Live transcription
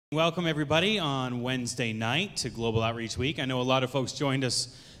Welcome everybody on Wednesday night to Global Outreach Week. I know a lot of folks joined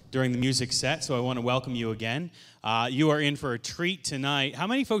us during the music set, so I want to welcome you again. You are in for a treat tonight. How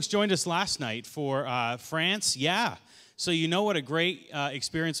many folks joined us last night for France? Yeah. So you know what a great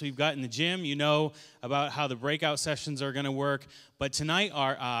experience we've got in the gym. You know about how the breakout sessions are going to work. But tonight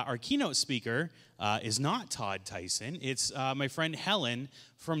our keynote speaker is not Todd Tyson. It's my friend Helen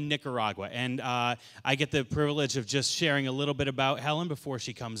from Nicaragua. And I get the privilege of just sharing a little bit about Helen before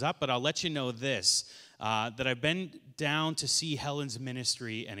she comes up. But I'll let you know this, that I've been down to see Helen's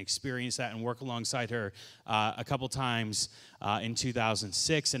ministry and experience that and work alongside her a couple times in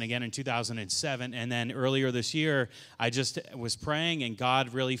 2006 and again in 2007. And then earlier this year, I just was praying and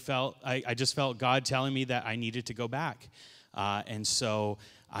God really felt, I just felt God telling me that I needed to go back. And so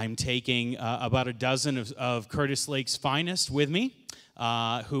I'm taking about a dozen of Curtis Lake's finest with me,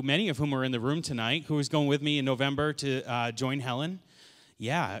 many of whom are in the room tonight, who is going with me in November to join Helen.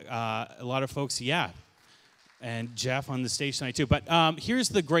 Yeah, a lot of folks, yeah. And Jeff on the stage tonight too. But here's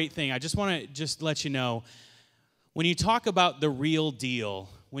the great thing. I just want to let you know, when you talk about the real deal,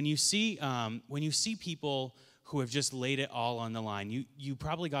 when you see people who have just laid it all on the line, you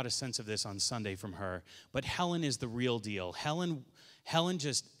probably got a sense of this on Sunday from her. But Helen is the real deal. Helen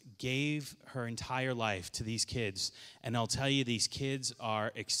just gave her entire life to these kids, and I'll tell you, these kids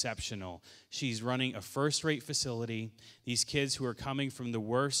are exceptional. She's running a first-rate facility. These kids who are coming from the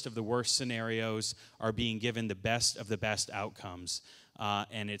worst of the worst scenarios are being given the best of the best outcomes.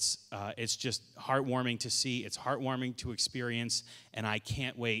 And it's just heartwarming to see. It's heartwarming to experience, and I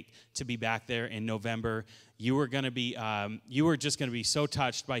can't wait to be back there in November. You are just going to be so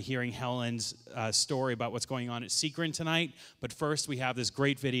touched by hearing Helen's story about what's going on at Secret tonight. But first, we have this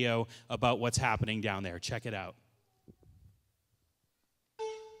great video about what's happening down there. Check it out.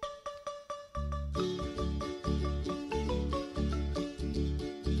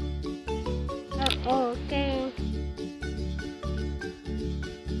 Okay.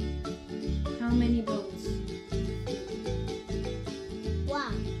 How many boats?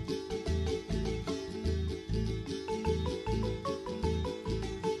 One.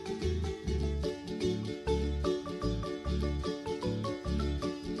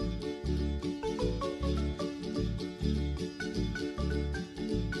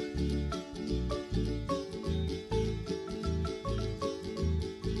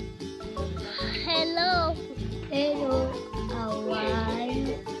 Hello. Hello. How are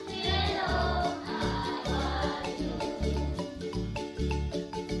you?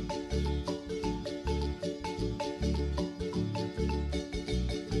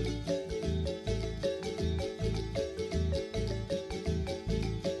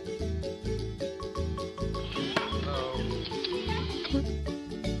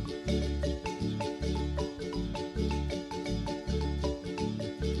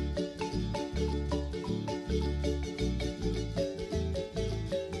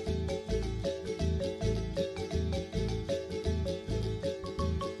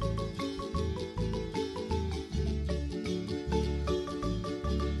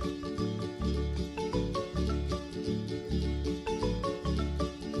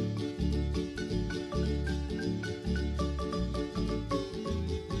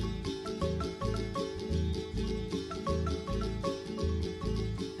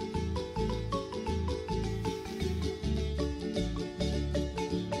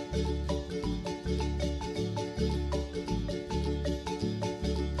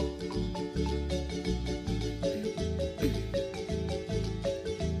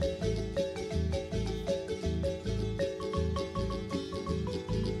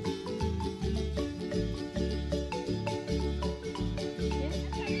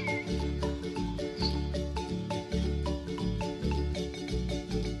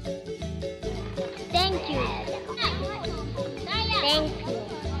 Thank you. Thank you.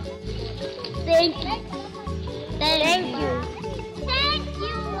 Thank you. Thank you. Thank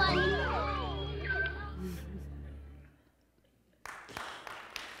you.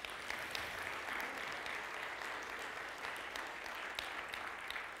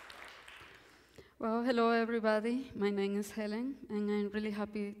 Well, hello everybody. My name is Helen, and I'm really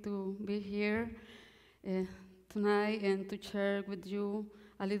happy to be here tonight and to share with you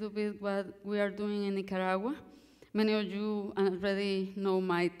a little bit what we are doing in Nicaragua. Many of you already know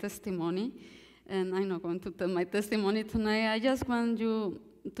my testimony, and I'm not going to tell my testimony tonight. I just want you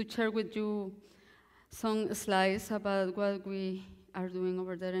to share with you some slides about what we are doing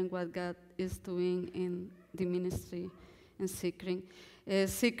over there and what God is doing in the ministry in Secret.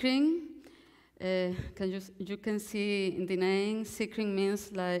 Secret You can see in the name, Secret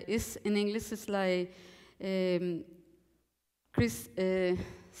means like, in English it's like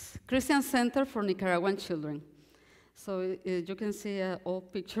Christian Center for Nicaraguan Children. So you can see an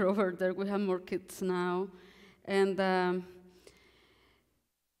old picture over there. We have more kids now. And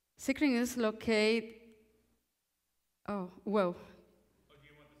Sikring is located, oh, well. Oh, do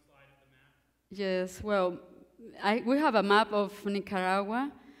you want the slide of the map? Yes, well, we have a map of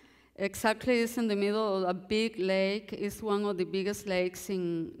Nicaragua. Exactly, it's in the middle of a big lake. It's one of the biggest lakes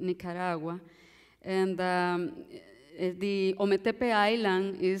in Nicaragua. And the Ometepe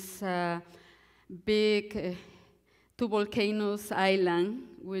Island is a big two volcanoes island.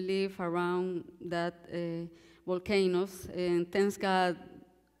 We live around that volcanoes, and thanks God,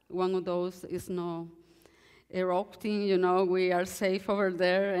 one of those is not erupting. You know, we are safe over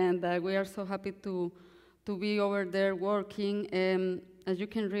there, and we are so happy to be over there working. As you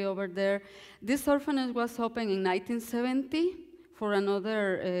can read over there, this orphanage was opened in 1970 for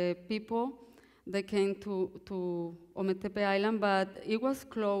another people that came to Ometepe Island, but it was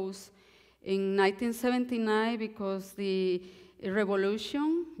closed in 1979 because the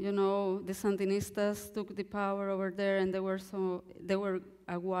revolution, you know, the Sandinistas took the power over there, and there were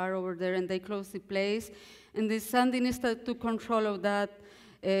a war over there, and they closed the place, and the Sandinistas took control of that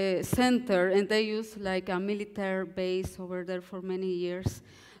center, and they used like a military base over there for many years.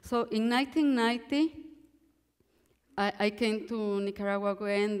 So in 1990, I came to Nicaragua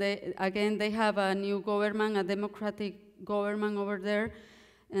again. They have a new government, a democratic government over there,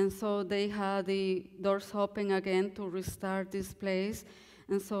 and so they had the doors open again to restart this place.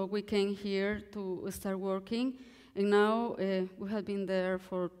 And so we came here to start working, and now we have been there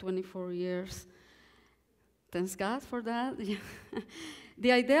for 24 years. Thanks God for that.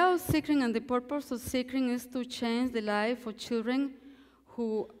 The idea of Sikring and the purpose of Sikring is to change the life of children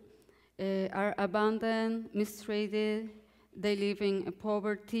who are abandoned, mistreated, they live in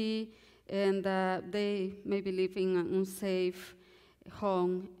poverty, and they maybe live in unsafe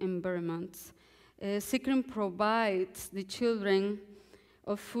home environments. Sikring provides the children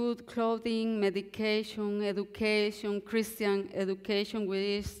of food, clothing, medication, education, Christian education,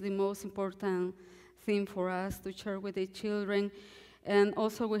 which is the most important thing for us to share with the children. And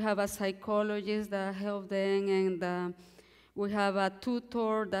also we have a psychologist that helps them, and we have a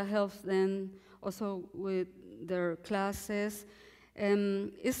tutor that helps them also with their classes.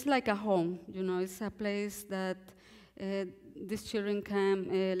 It's like a home, you know, it's a place that these children can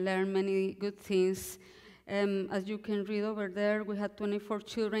learn many good things. As you can read over there, we had 24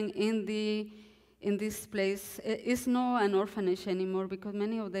 children in this place. It's not an orphanage anymore because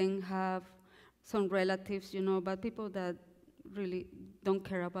many of them have some relatives, you know, but people that really don't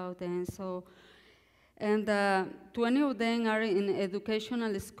care about them. So, and 20 of them are in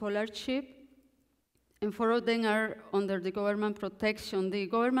educational scholarship, and 4 of them are under the government protection. The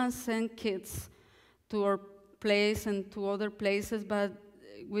government sent kids to our place and to other places, but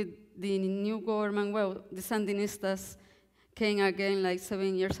with the new government, well, the Sandinistas came again like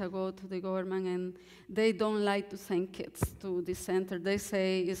 7 years ago to the government, and they don't like to send kids to the center. They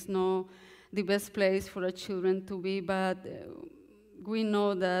say it's not the best place for the children to be, but we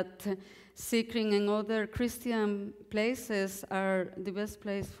know that Sikring and other Christian places are the best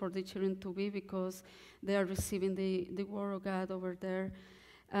place for the children to be because they are receiving the word of God over there.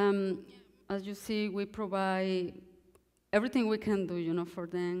 As you see, we provide everything we can do, you know, for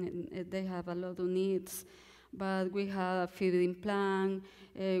them. They have a lot of needs, but we have a feeding plan.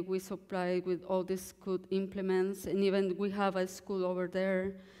 We supply with all these good implements, and even we have a school over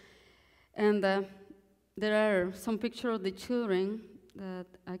there. And there are some pictures of the children that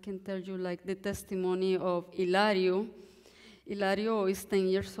I can tell you, like the testimony of Hilario. Hilario is 10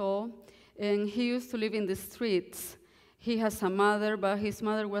 years old, and he used to live in the streets. He has a mother, but his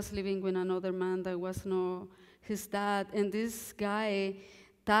mother was living with another man that was not his dad. And this guy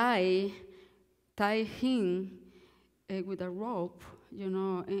tied him with a rope, you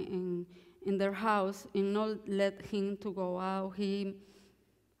know, in their house, and not let him to go out. He,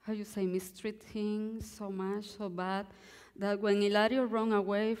 how you say, mistreat him so much, so bad, that when Hilario ran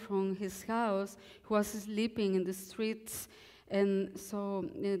away from his house, he was sleeping in the streets. And so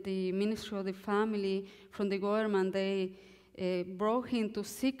the Ministry of the Family from the government, they brought him to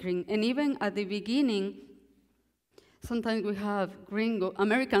Sikring. And even at the beginning, sometimes we have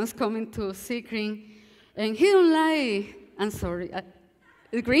Americans coming to Sikring, and he don't like, I'm sorry,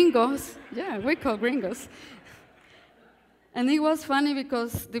 gringos. Yeah, we call gringos. And it was funny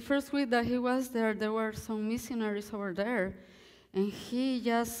because the first week that he was there, there were some missionaries over there, and he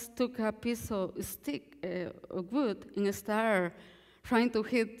just took a piece of stick of wood and started trying to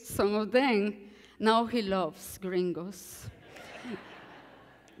hit some of them. Now he loves gringos.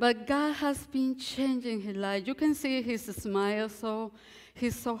 But God has been changing his life. You can see his smile, so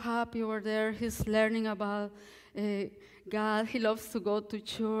he's so happy over there. He's learning about God. He loves to go to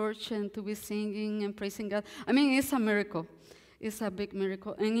church and to be singing and praising God. I mean, it's a miracle. It's a big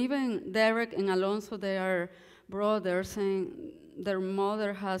miracle. And even Derek and Alonso, they are brothers, and their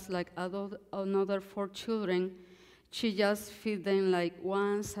mother has like another 4 children. She just feed them like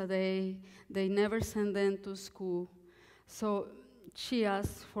once a day. They never send them to school. So she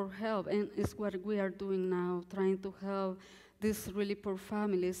asked for help, and it's what we are doing now, trying to help these really poor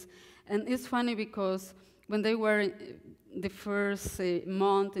families. And it's funny because when they were the first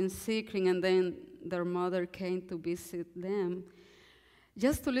month in Seekring, and then their mother came to visit them,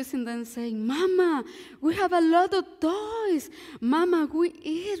 just to listen to them saying, "Mama, we have a lot of toys. Mama, we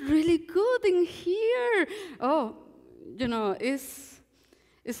eat really good in here." Oh, you know, it's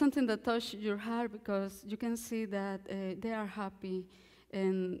something that touches your heart because you can see that they are happy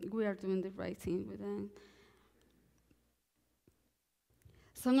and we are doing the right thing with them.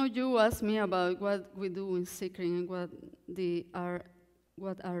 Some of you asked me about what we do in Seekring and what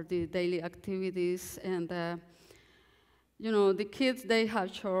are the daily activities. And, you know, the kids, they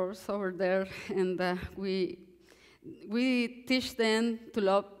have chores over there, and we teach them to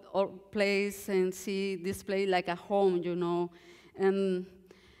love our place and see this place like a home, you know. And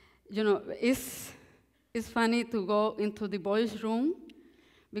you know, it's funny to go into the boys' room,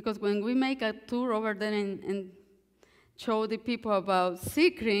 because when we make a tour over there and show the people about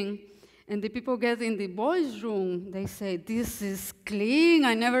Seekring, and the people get in the boys' room, they say, "This is clean.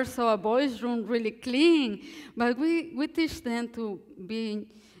 I never saw a boys' room really clean." But we teach them to be,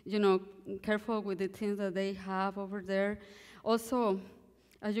 you know, careful with the things that they have over there. Also,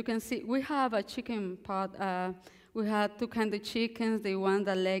 as you can see, we have a chicken pot. We had 2 kinds of chickens, the ones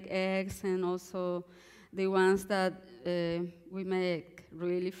that lay eggs and also the ones that we make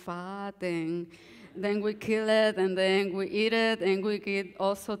really fat, and then we kill it and then we eat it, and we give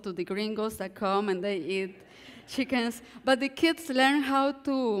also to the gringos that come and they eat chickens. But the kids learn how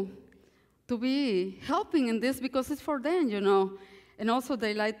to be helping in this because it's for them, you know. And also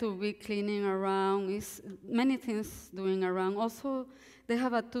they like to be cleaning around. It's many things doing around. Also, they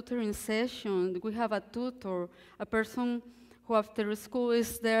have a tutoring session. We have a tutor, a person who after school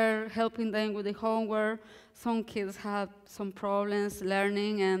is there helping them with the homework. Some kids have some problems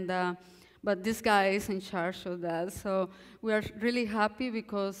learning, and but this guy is in charge of that. So we are really happy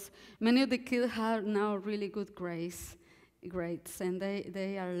because many of the kids have now really good grades, and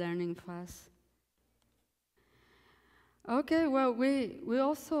they are learning fast. Okay, well, we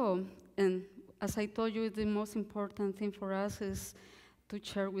also, and as I told you, the most important thing for us is to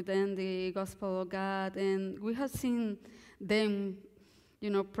share with them the gospel of God. And we have seen them, you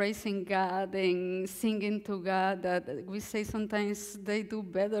know, praising God and singing to God, that we say sometimes they do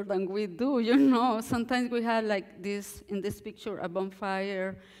better than we do, you know. Sometimes we have like this, in this picture, a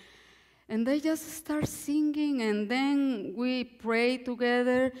bonfire, and they just start singing, and then we pray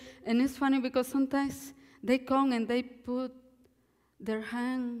together. And it's funny because sometimes they come and they put their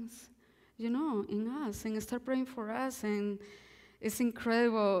hands, you know, in us and start praying for us. And it's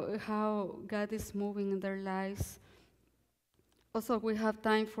incredible how God is moving in their lives. Also, we have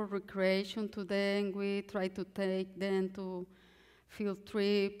time for recreation today, and we try to take them to field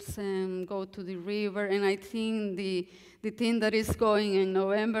trips and go to the river. And I think the team that is going in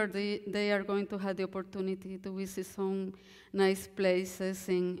November, they are going to have the opportunity to visit some nice places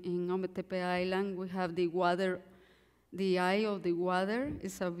in Ometepe Island. We have the water, the Eye of the Water.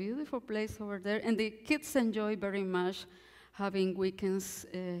 It's a beautiful place over there, and the kids enjoy very much having weekends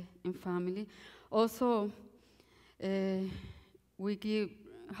in family. Also, we give,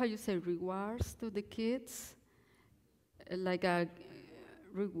 how you say, rewards to the kids, like a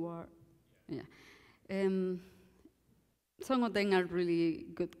reward. Yeah. Some of them are really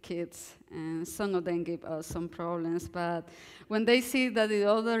good kids, and some of them give us some problems. But when they see that the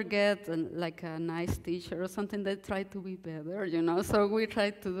other get like a nice teacher or something, they try to be better, you know. So we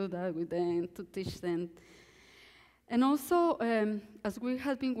try to do that with them, to teach them. And also, as we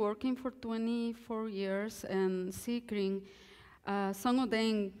have been working for 24 years and Seekring, some of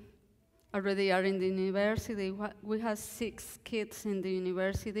them already are in the university. We have 6 kids in the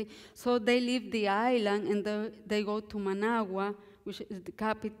university. So they leave the island and they go to Managua, which is the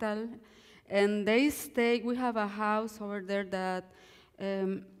capital. And they stay, we have a house over there that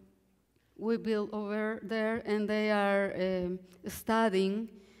we built over there, and they are studying.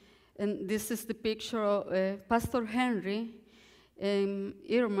 And this is the picture of Pastor Henry and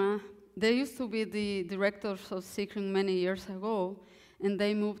Irma. They used to be the directors of Seekring many years ago, and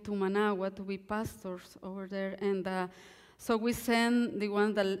they moved to Managua to be pastors over there. And So we send the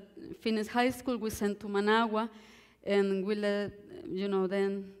ones that finish high school, we send to Managua, and we let,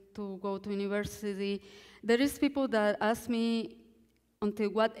 them to go to university. There is people that ask me until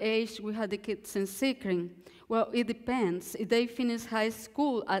what age we had the kids in Sikring. Well, it depends. If they finish high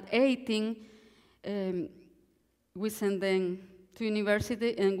school at 18, we send them to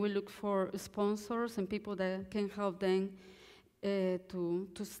university, and we look for sponsors and people that can help them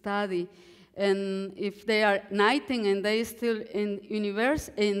to study. And if they are 19 and they still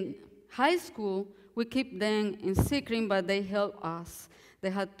in high school, we keep them in Sikring, but they help us. They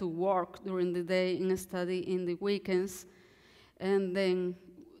had to work during the day and study in the weekends, and then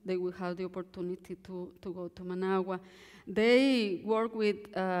they will have the opportunity to go to Managua. They work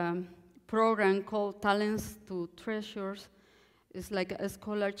with a program called Talents to Treasures. It's like a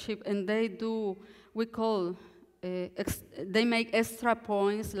scholarship, and they do, they make extra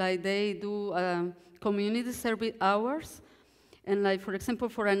points, like they do community service hours, and like, for example,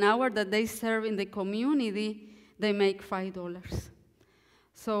 for an hour that they serve in the community, they make $5.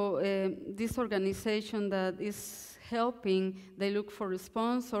 So this organization that is helping, they look for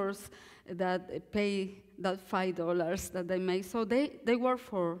sponsors that pay that $5 that they make. So they work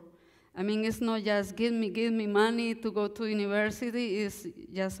for, it's not just give me money to go to university. It's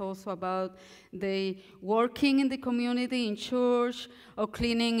just also about they working in the community, in church, or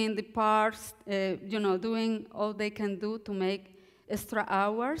cleaning in the parks, doing all they can do to make extra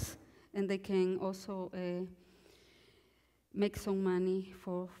hours, and they can also make some money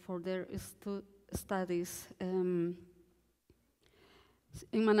for their studies. In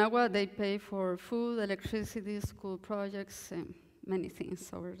Managua, they pay for food, electricity, school projects, many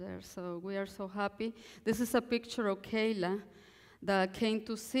things over there. So we are so happy. This is a picture of Kayla that came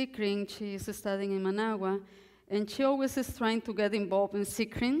to Sikring. She is studying in Managua, and she always is trying to get involved in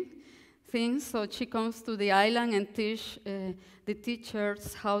Sikring things. So she comes to the island and teach the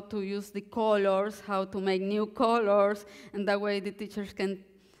teachers how to use the colors, how to make new colors, and that way the teachers can,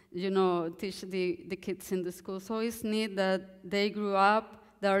 teach the kids in the school. So it's neat that they grew up,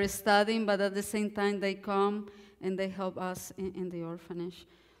 they are studying, but at the same time they come and they help us in the orphanage.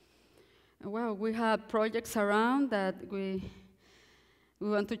 Well, we have projects around that we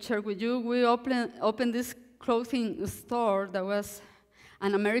want to share with you. We opened this clothing store that was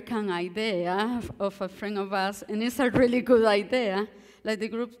an American idea of a friend of us, and it's a really good idea. Like the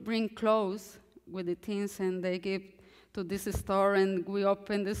group bring clothes with the teens, and they give to this store, and we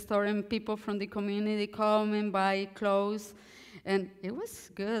open the store, and people from the community come and buy clothes, and it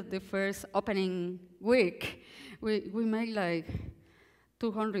was good. The first opening week, we made like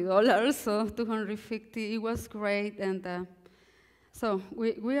 $200, so $250. It was great, and so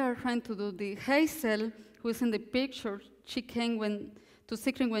we are trying to do the Hazel, who is in the picture. She came to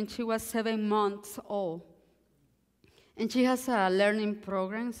Sikring when she was 7 months old. And she has a learning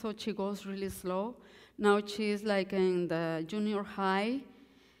program, so she goes really slow. Now she's like in the junior high,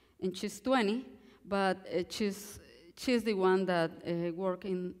 and she's 20, but she's the one that works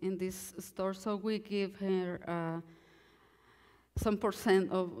in this store, so we give her some percent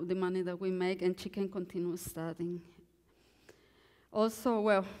of the money that we make, and she can continue studying. Also,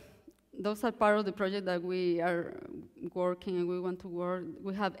 well, those are part of the project that we are working and we want to work.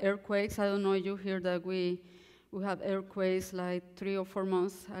 We have earthquakes. I don't know if you hear that we have earthquakes like 3 or 4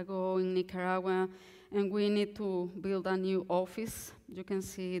 months ago in Nicaragua, and we need to build a new office. You can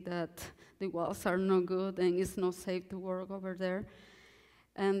see that the walls are not good and it's not safe to work over there.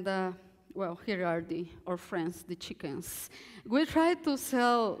 And well, here are our friends, the chickens. We try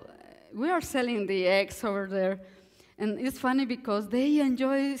to we are selling the eggs over there. And it's funny because they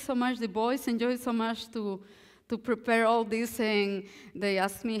enjoy so much, the boys enjoy so much to prepare all this, and they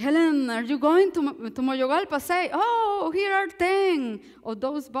ask me, Helen, are you going to Moyogalpa? Say, oh, here are 10 of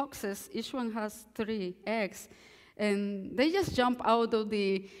those boxes. Each one has 3 eggs. And they just jump out of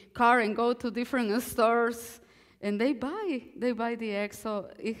the car and go to different stores, and they buy the eggs, so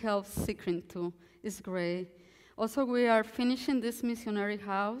it helps Sikring too. It's great. Also, we are finishing this missionary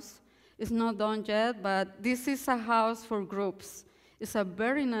house. It's not done yet, but this is a house for groups. It's a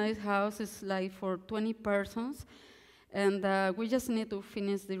very nice house. It's like for 20 persons. And we just need to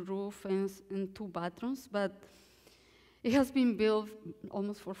finish the roof and 2 bathrooms. But it has been built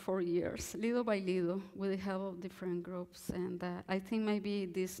almost for 4 years, little by little, with the help of different groups. And I think maybe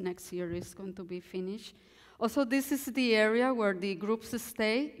this next year is going to be finished. Also, this is the area where the groups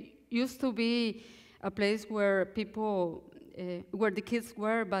stay. Used to be a place where people where the kids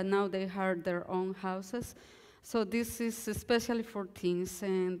were, but now they have their own houses. So this is especially for teens,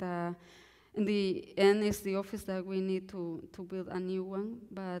 and in the end is the office that we need to build a new one.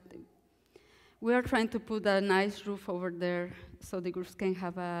 But we are trying to put a nice roof over there so the groups can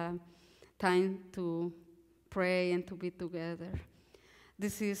have a time to pray and to be together.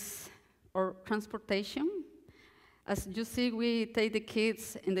 This is our transportation. As you see, we take the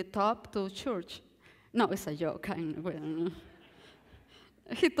kids in the top to church. No, it's a joke.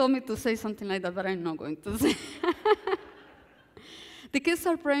 He told me to say something like that, but I'm not going to say. The kids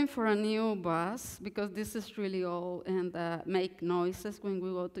are praying for a new bus because this is really old and make noises when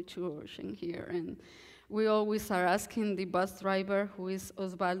we go to church in here. And we always are asking the bus driver, who is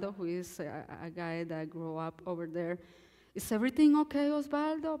Osvaldo, who is a guy that grew up over there, is everything okay,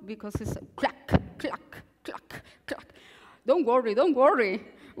 Osvaldo? Because it's a clack, clack, clack, clack. Don't worry.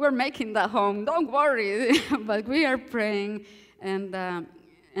 We're making that home, don't worry. But we are praying, and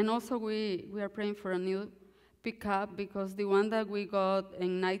also we are praying for a new pickup because the one that we got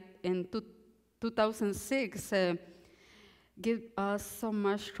in 2006 gave us so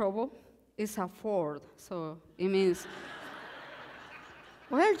much trouble. It's a Ford, so it means,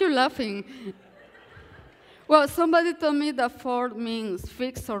 why are you laughing? Well, somebody told me that Ford means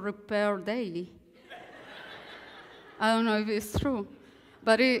fix or repair daily. I don't know if it's true,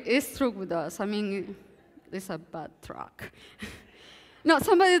 but it is true with us. I mean, it's a bad truck. No,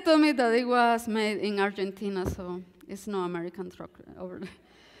 somebody told me that it was made in Argentina, so it's no American truck over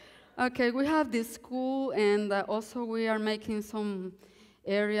there. Okay, we have this school, and also we are making some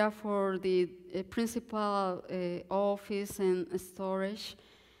area for the principal office and storage.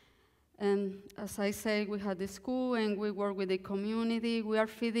 And as I say, we have the school, and we work with the community. We are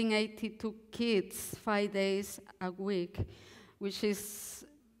feeding 82 kids 5 days a week, which is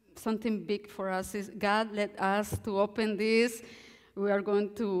something big for us. God led us to open this. We are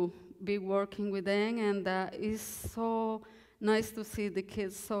going to be working with them, and it's so nice to see the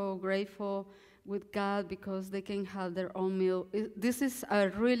kids so grateful with God because they can have their own meal. This is a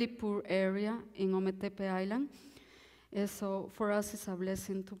really poor area in Ometepe Island, so for us it's a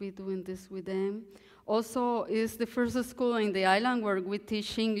blessing to be doing this with them. Also, it's the first school in the island where we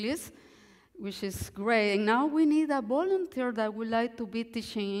teach English, which is great. And now we need a volunteer that would like to be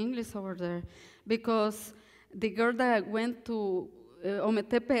teaching English over there, because the girl that went to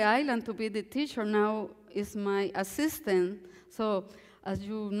Ometepe Island to be the teacher now is my assistant. So as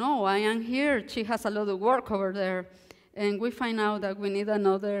you know, I am here. She has a lot of work over there. And we find out that we need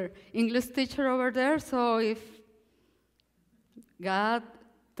another English teacher over there. So if God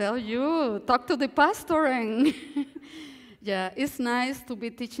tells you, talk to the pastor. And yeah, it's nice to be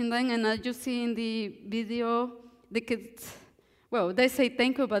teaching them. And as you see in the video, the kids, well, they say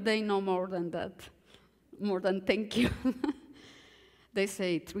thank you, but they know more than that, more than thank you. They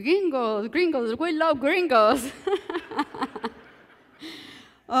say, gringos, we love gringos.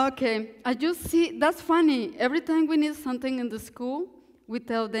 Okay, I just see, that's funny. Every time we need something in the school, we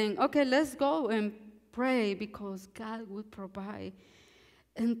tell them, okay, let's go and pray because God will provide.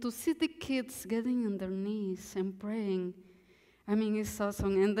 And to see the kids getting on their knees and praying, I mean, it's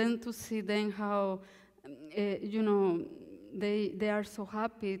awesome. And then to see them how, they are so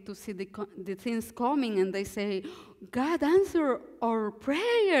happy to see the things coming, and they say, God answer our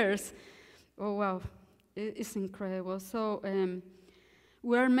prayers. Oh, wow, it's incredible. So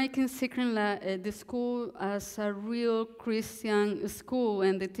we are making Secret the school as a real Christian school,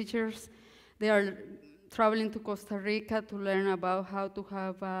 and the teachers, they are traveling to Costa Rica to learn about how to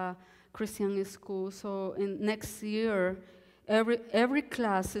have a Christian school. So in next year, every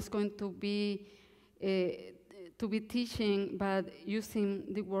class is going to be teaching, but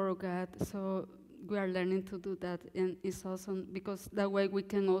using the Word of God. So we are learning to do that, and it's awesome because that way we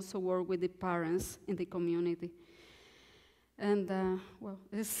can also work with the parents in the community. And well,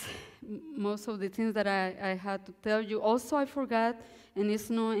 it's most of the things that I had to tell you. Also, I forgot, and it's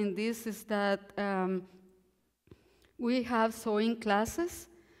not in this, is that we have sewing classes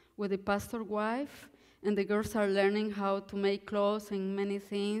with the pastor's wife, and the girls are learning how to make clothes and many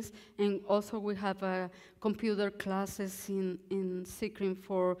things. And also we have computer classes in Secret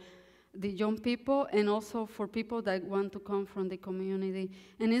for the young people and also for people that want to come from the community.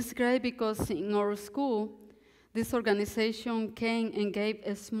 And it's great because in our school, this organization came and gave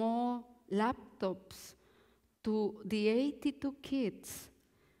a small laptops to the 82 kids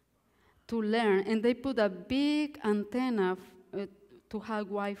to learn. And they put a big antenna to have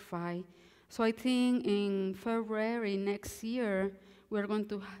Wi-Fi. So I think in February next year, we're going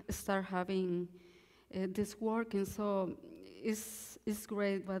to start having this working. So it's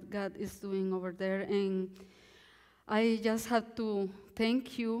great what God is doing over there. And I just have to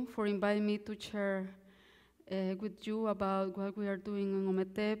thank you for inviting me to share with you about what we are doing in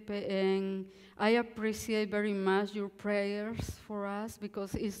Ometepe. And I appreciate very much your prayers for us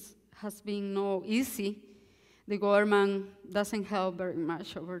because it has been no easy. The government doesn't help very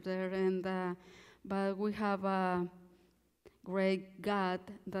much over there, and but we have a great God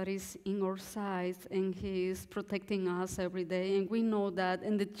that is in our side, and He is protecting us every day, and we know that,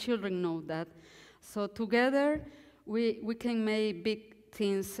 and the children know that. So together, we can make big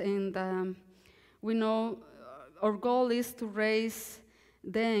things, and we know our goal is to raise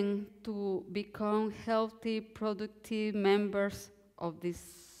them to become healthy, productive members of this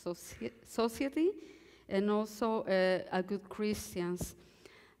society, and also a good Christians.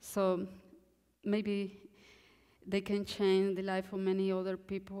 So maybe they can change the life of many other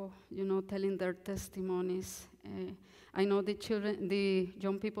people, you know, telling their testimonies. I know the children, the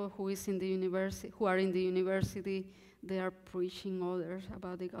young people who are in the university, they are preaching others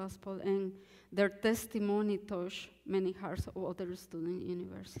about the gospel, and their testimony touch many hearts of other students in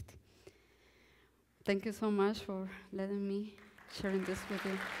university. Thank you so much for letting me sharing this with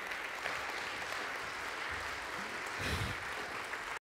you.